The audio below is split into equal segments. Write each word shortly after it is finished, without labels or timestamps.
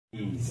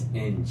Ladies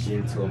and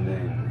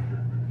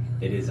gentlemen,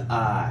 it is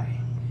I,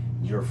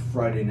 your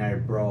Friday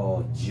Night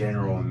Brawl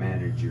General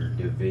Manager,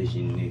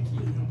 Division Nikki.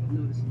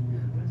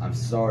 I'm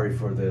sorry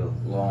for the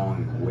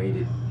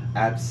long-awaited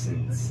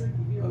absence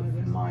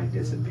of my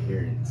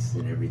disappearance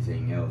and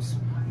everything else,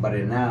 but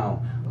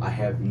now I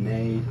have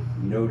made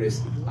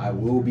notice I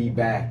will be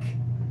back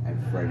at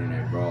Friday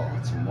Night Brawl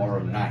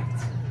tomorrow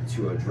night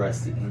to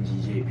address the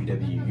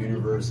Ngjpw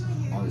universe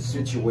on the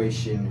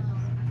situation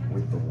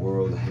with the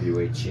World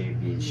Heavyweight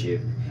Championship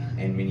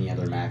and many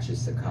other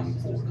matches to come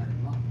forward.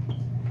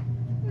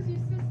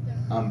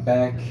 I'm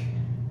back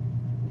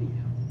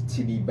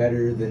to be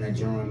better than a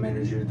general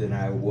manager than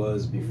I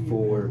was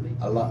before,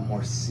 a lot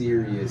more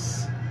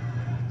serious.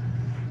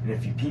 And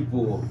if you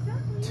people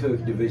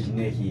took Division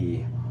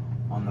Nikki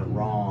on the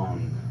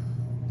wrong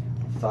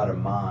thought of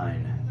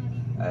mine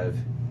of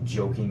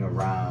joking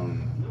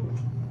around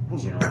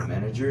general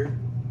manager,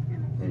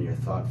 then you're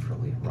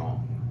thoughtfully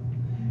wrong.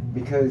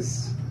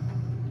 Because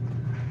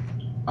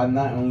I'm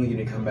not only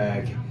going to come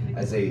back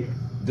as the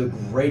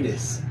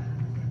greatest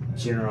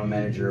general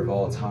manager of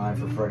all time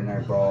for Friday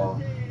Night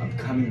Brawl, I'm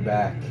coming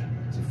back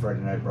to Friday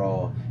Night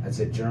Brawl as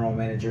a general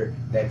manager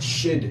that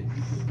should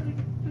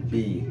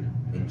be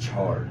in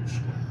charge.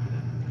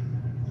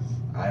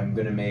 I'm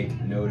going to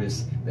make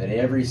notice that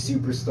every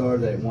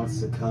superstar that wants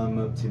to come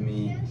up to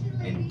me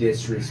and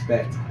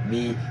disrespect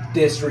me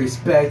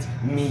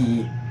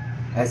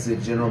as the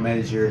general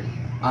manager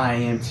I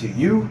am to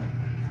you,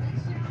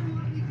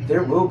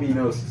 there will be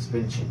no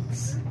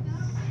suspensions,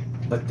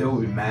 but there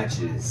will be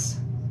matches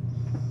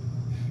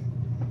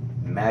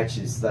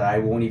that I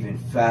won't even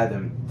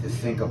fathom to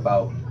think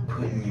about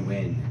putting you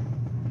in.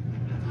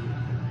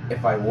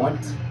 If I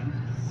want,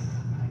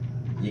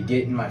 you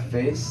get in my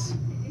face,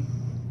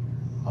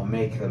 I'll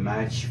make the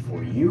match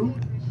for you,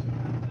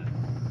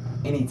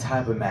 any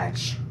type of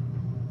match,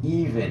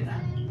 even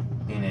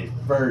an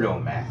Inferno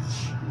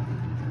match,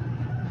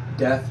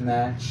 death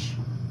match,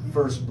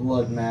 first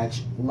blood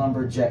match,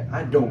 lumberjack,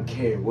 I don't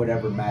care,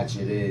 whatever match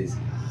it is.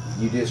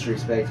 You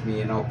disrespect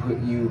me and I'll put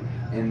you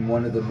in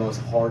one of the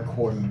most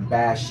hardcore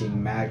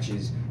bashing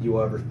matches you'll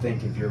ever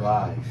think of your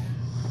life.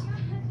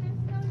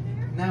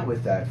 Now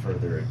without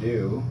further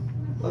ado,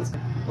 let's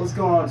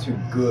go on to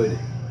good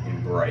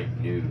and bright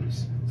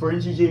news. For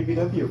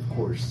Ngjpw, of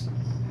course.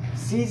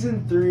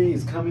 Season 3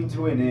 is coming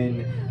to an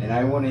end, and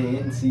I want to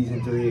end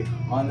Season 3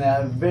 on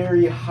that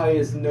very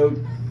highest note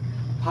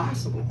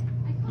possible.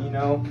 You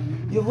know,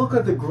 you look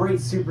at the great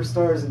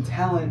superstars and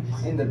talent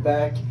in the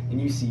back, and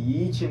you see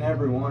each and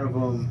every one of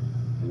them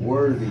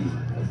worthy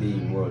of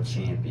being world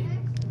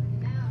champion.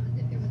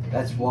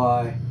 That's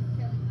why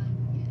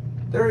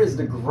there is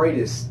the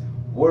greatest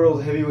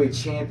world heavyweight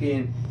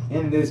champion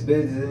in this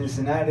business,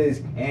 and that is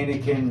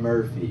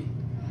Ngjpw.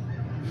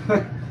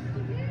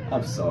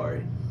 I'm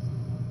sorry.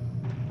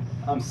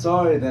 I'm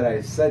sorry that I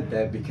said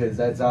that, because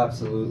that's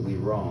absolutely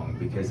wrong.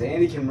 Because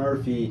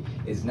Ngjpw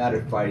is not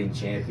a fighting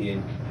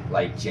champion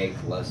like Jake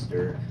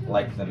Luster,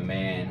 like the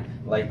Man,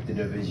 like the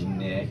Division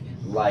Nick,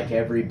 like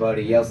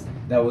everybody else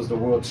that was the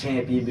world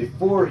champion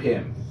before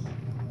him.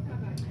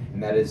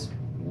 And that is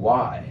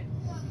why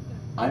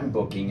I'm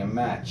booking a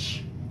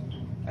match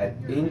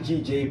at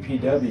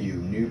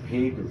Ngjpw new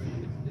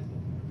pay-per-view,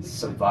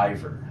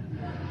 Survivor.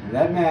 In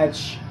that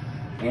match,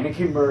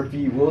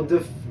 Ngjpw will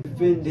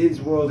defend his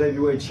World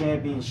Heavyweight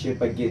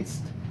Championship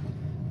against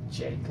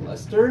Jake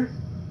Luster,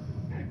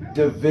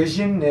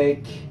 Division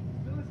Nick,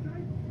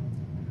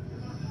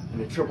 in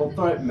a triple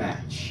threat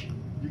match.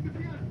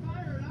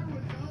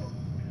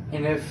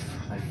 And if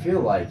I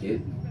feel like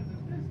it,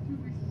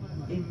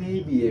 it may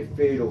be a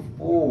fatal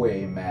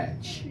 4-way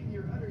match.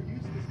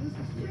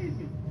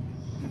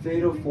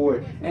 Fatal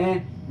 4,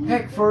 and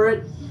heck for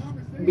it,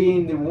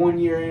 being the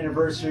 1-year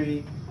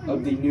anniversary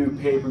of the new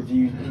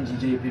pay-per-view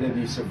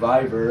Ngjpw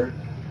Survivor,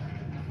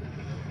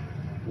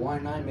 why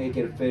not make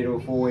it a fatal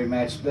 4-way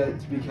match?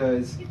 That's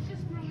because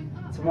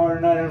tomorrow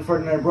night on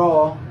Friday Night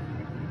Brawl,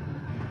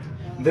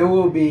 there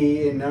will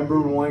be a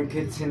 #1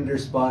 contender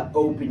spot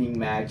opening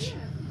match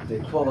to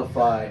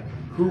qualify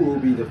who will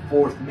be the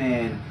 4th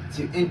man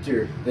to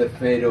enter the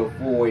fatal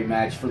 4-way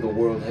match for the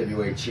World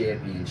Heavyweight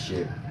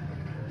Championship.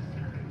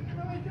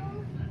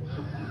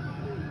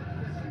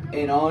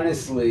 And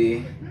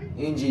honestly,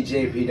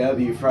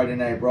 Ngjpw Friday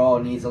Night Brawl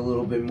needs a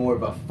little bit more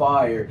of a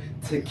fire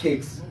to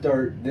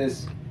kickstart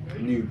this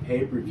new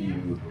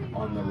pay-per-view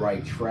on the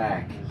right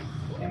track.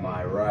 Am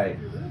I right?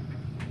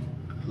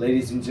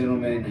 Ladies and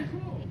gentlemen,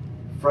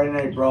 Friday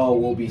Night Brawl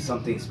will be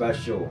something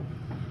special.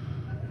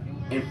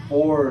 And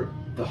for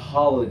the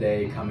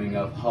holiday coming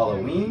up,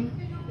 Halloween,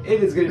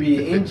 it is going to be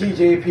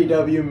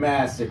Ngjpw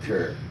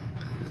Massacre.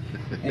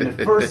 In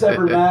the first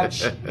ever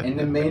match, in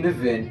the main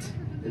event,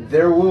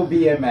 there will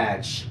be a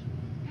match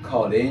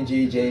called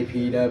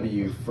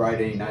Ngjpw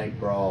Friday Night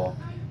Brawl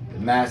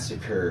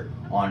Massacre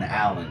on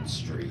Allen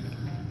Street.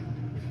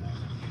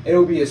 It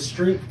will be a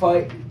street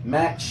fight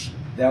match.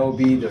 That will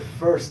be the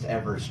first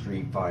ever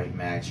street fight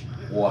match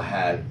we'll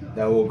have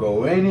that will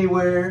go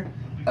anywhere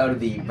out of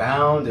the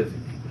bound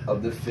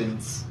of the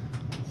fence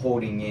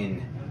holding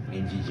in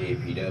in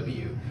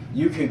Ngjpw.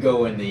 You could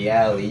go in the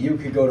alley, you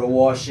could go to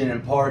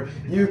Washington Park,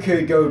 you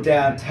could go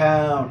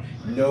downtown.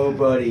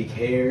 Nobody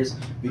cares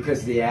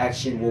because the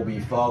action will be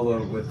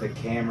followed with the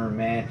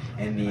cameraman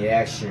and the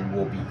action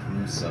will be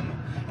gruesome.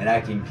 And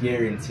I can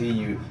guarantee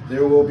you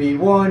there will be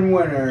one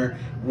winner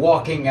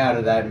walking out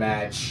of that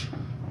match.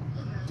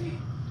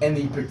 And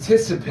the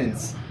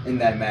participants in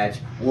that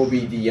match will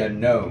be the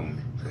Unknown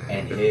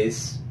and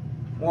his,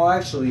 well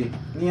actually,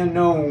 the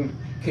Unknown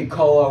can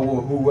call out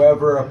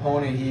whoever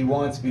opponent he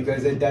wants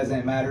because it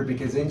doesn't matter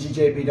because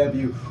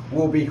Ngjpw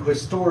will be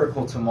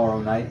historical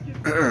tomorrow night.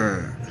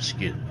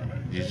 Excuse me,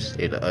 did you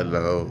say the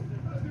Unknown?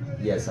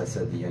 Yes, I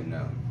said the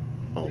Unknown.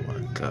 Oh my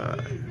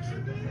God.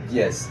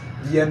 Yes,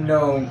 the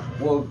Unknown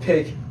will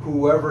pick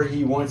whoever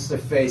he wants to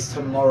face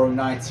tomorrow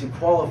night to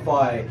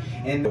qualify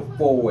in the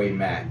four-way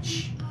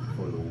match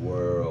for the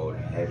World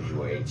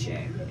Heavyweight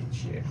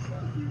Championship.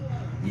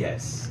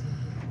 Yes.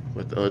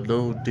 What the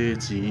Unknown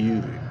did to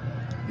you?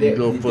 The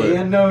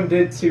Unknown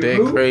did to that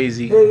who?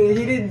 crazy.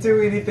 He didn't do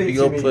anything to me. You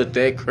gonna put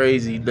that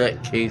crazy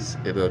nutcase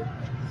in a...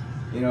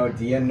 You know,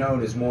 the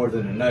Unknown is more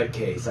than a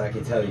nutcase, I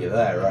can tell you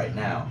that right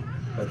now.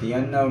 But the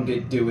Unknown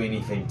didn't do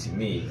anything to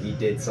me. He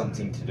did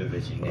something to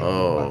Division Nick,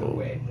 by the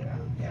way.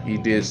 Yeah. He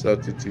did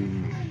something to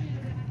you.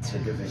 To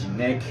Division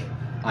Nick.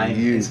 I am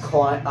his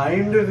client. I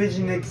am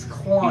Division Nick's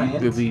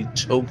client. He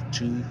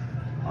choked you.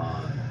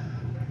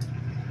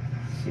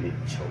 He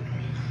didn't choke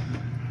me.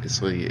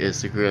 It's on your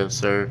Instagram,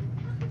 sir.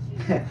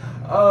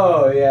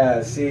 Oh,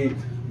 yeah, see,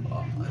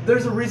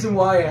 there's a reason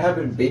why I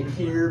haven't been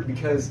here,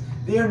 because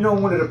the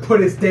Unknown wanted to put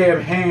his damn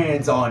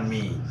hands on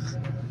me.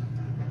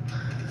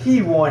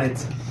 He wanted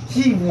to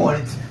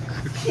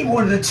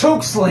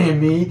chokeslam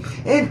me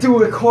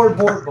into a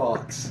cardboard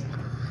box.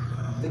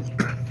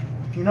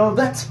 You know,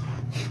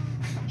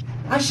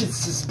 I should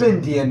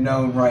suspend the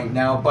Unknown right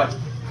now, but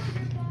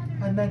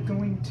I'm not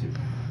going to.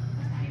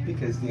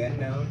 Because the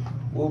Unknown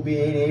will be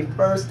in a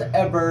first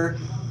ever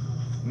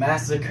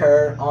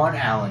massacre on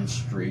Allen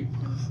Street,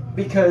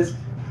 because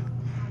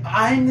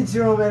I'm the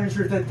general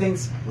manager that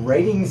thinks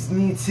ratings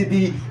need to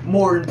be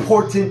more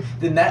important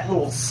than that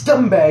little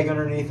scumbag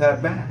underneath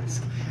that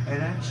mask.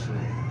 And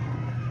actually,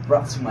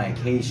 brought to my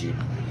occasion,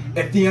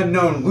 if the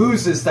Unknown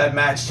loses that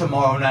match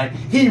tomorrow night,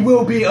 he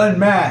will be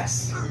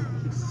unmasked.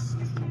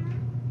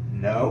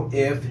 No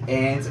ifs,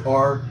 ands,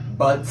 or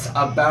buts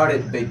about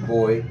it, big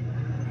boy.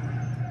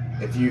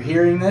 If you're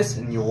hearing this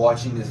and you're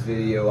watching this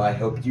video, I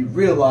hope you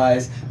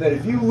realize that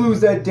if you lose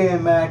that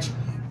damn match,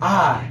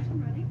 I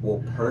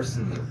will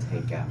personally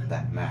take out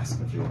that mask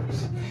of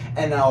yours.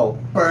 And I'll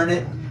burn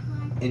it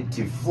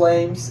into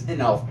flames and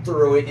I'll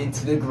throw it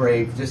into the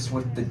grave just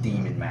with the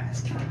demon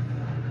mask.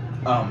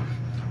 On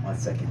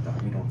second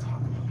thought, we don't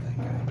talk about that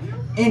guy.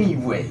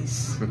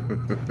 Anyways,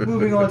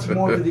 moving on to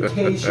more of the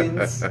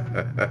occasions.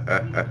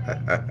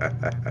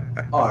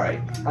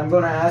 Alright, I'm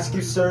gonna ask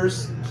you,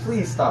 sirs,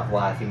 please stop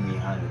laughing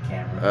behind the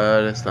camera.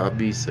 That's not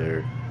me,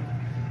 sir.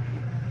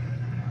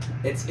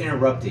 It's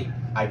interrupting.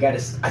 I gotta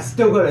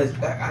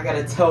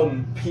tell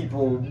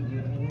people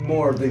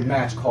more of the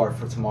match card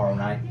for tomorrow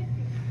night.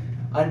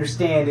 I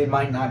understand it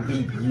might not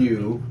be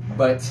you,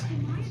 but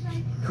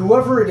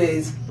whoever it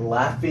is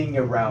laughing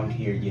around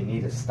here, you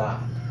need to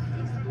stop.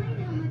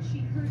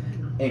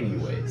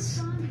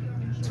 Anyways,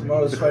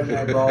 tomorrow's Friday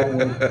Night Raw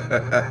will...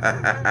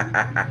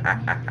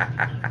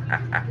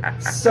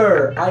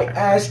 Sir, I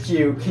asked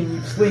you, can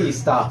you please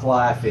stop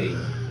laughing?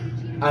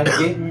 I'm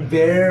getting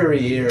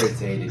very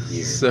irritated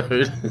here.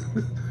 Sir,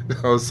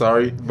 I'm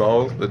sorry,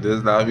 boss, but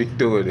that's not me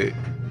doing it.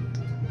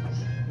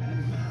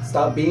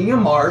 Stop being a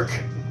mark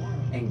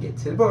and get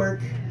to work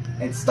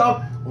and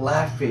stop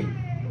laughing.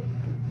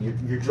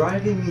 You're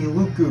driving me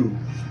loco.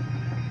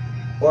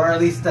 Or at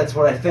least that's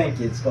what I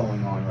think is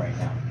going on right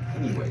now.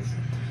 Anyways,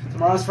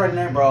 tomorrow's Friday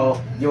Night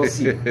Brawl, you'll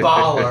see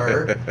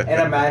Baller in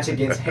a match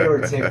against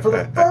Heretic for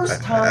the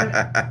first time.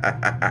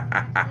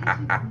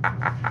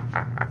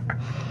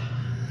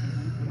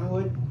 You know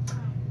what?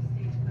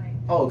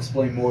 I'll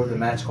explain more of the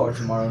match card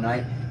tomorrow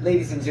night.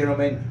 Ladies and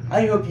gentlemen,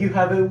 I hope you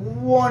have a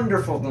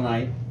wonderful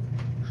night.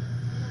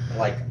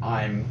 Like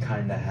I'm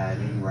kinda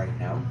having right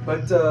now.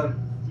 But,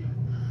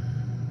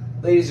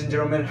 ladies and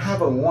gentlemen,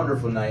 have a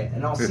wonderful night,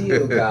 and I'll see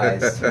you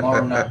guys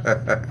tomorrow night.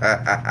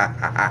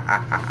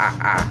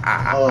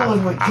 Oh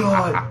my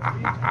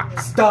God!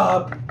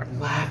 Stop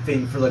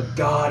laughing for the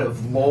God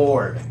of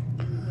Lord.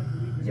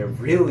 You're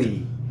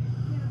really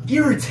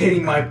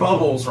irritating my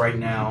bubbles right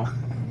now.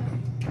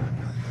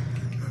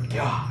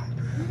 God.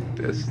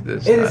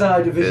 It is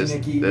I, Division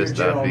Nikki, your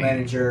general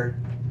manager,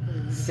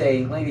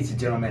 saying, ladies and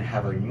gentlemen,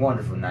 have a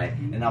wonderful night,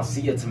 and I'll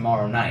see you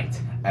tomorrow night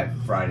at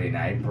Friday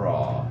Night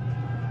Brawl.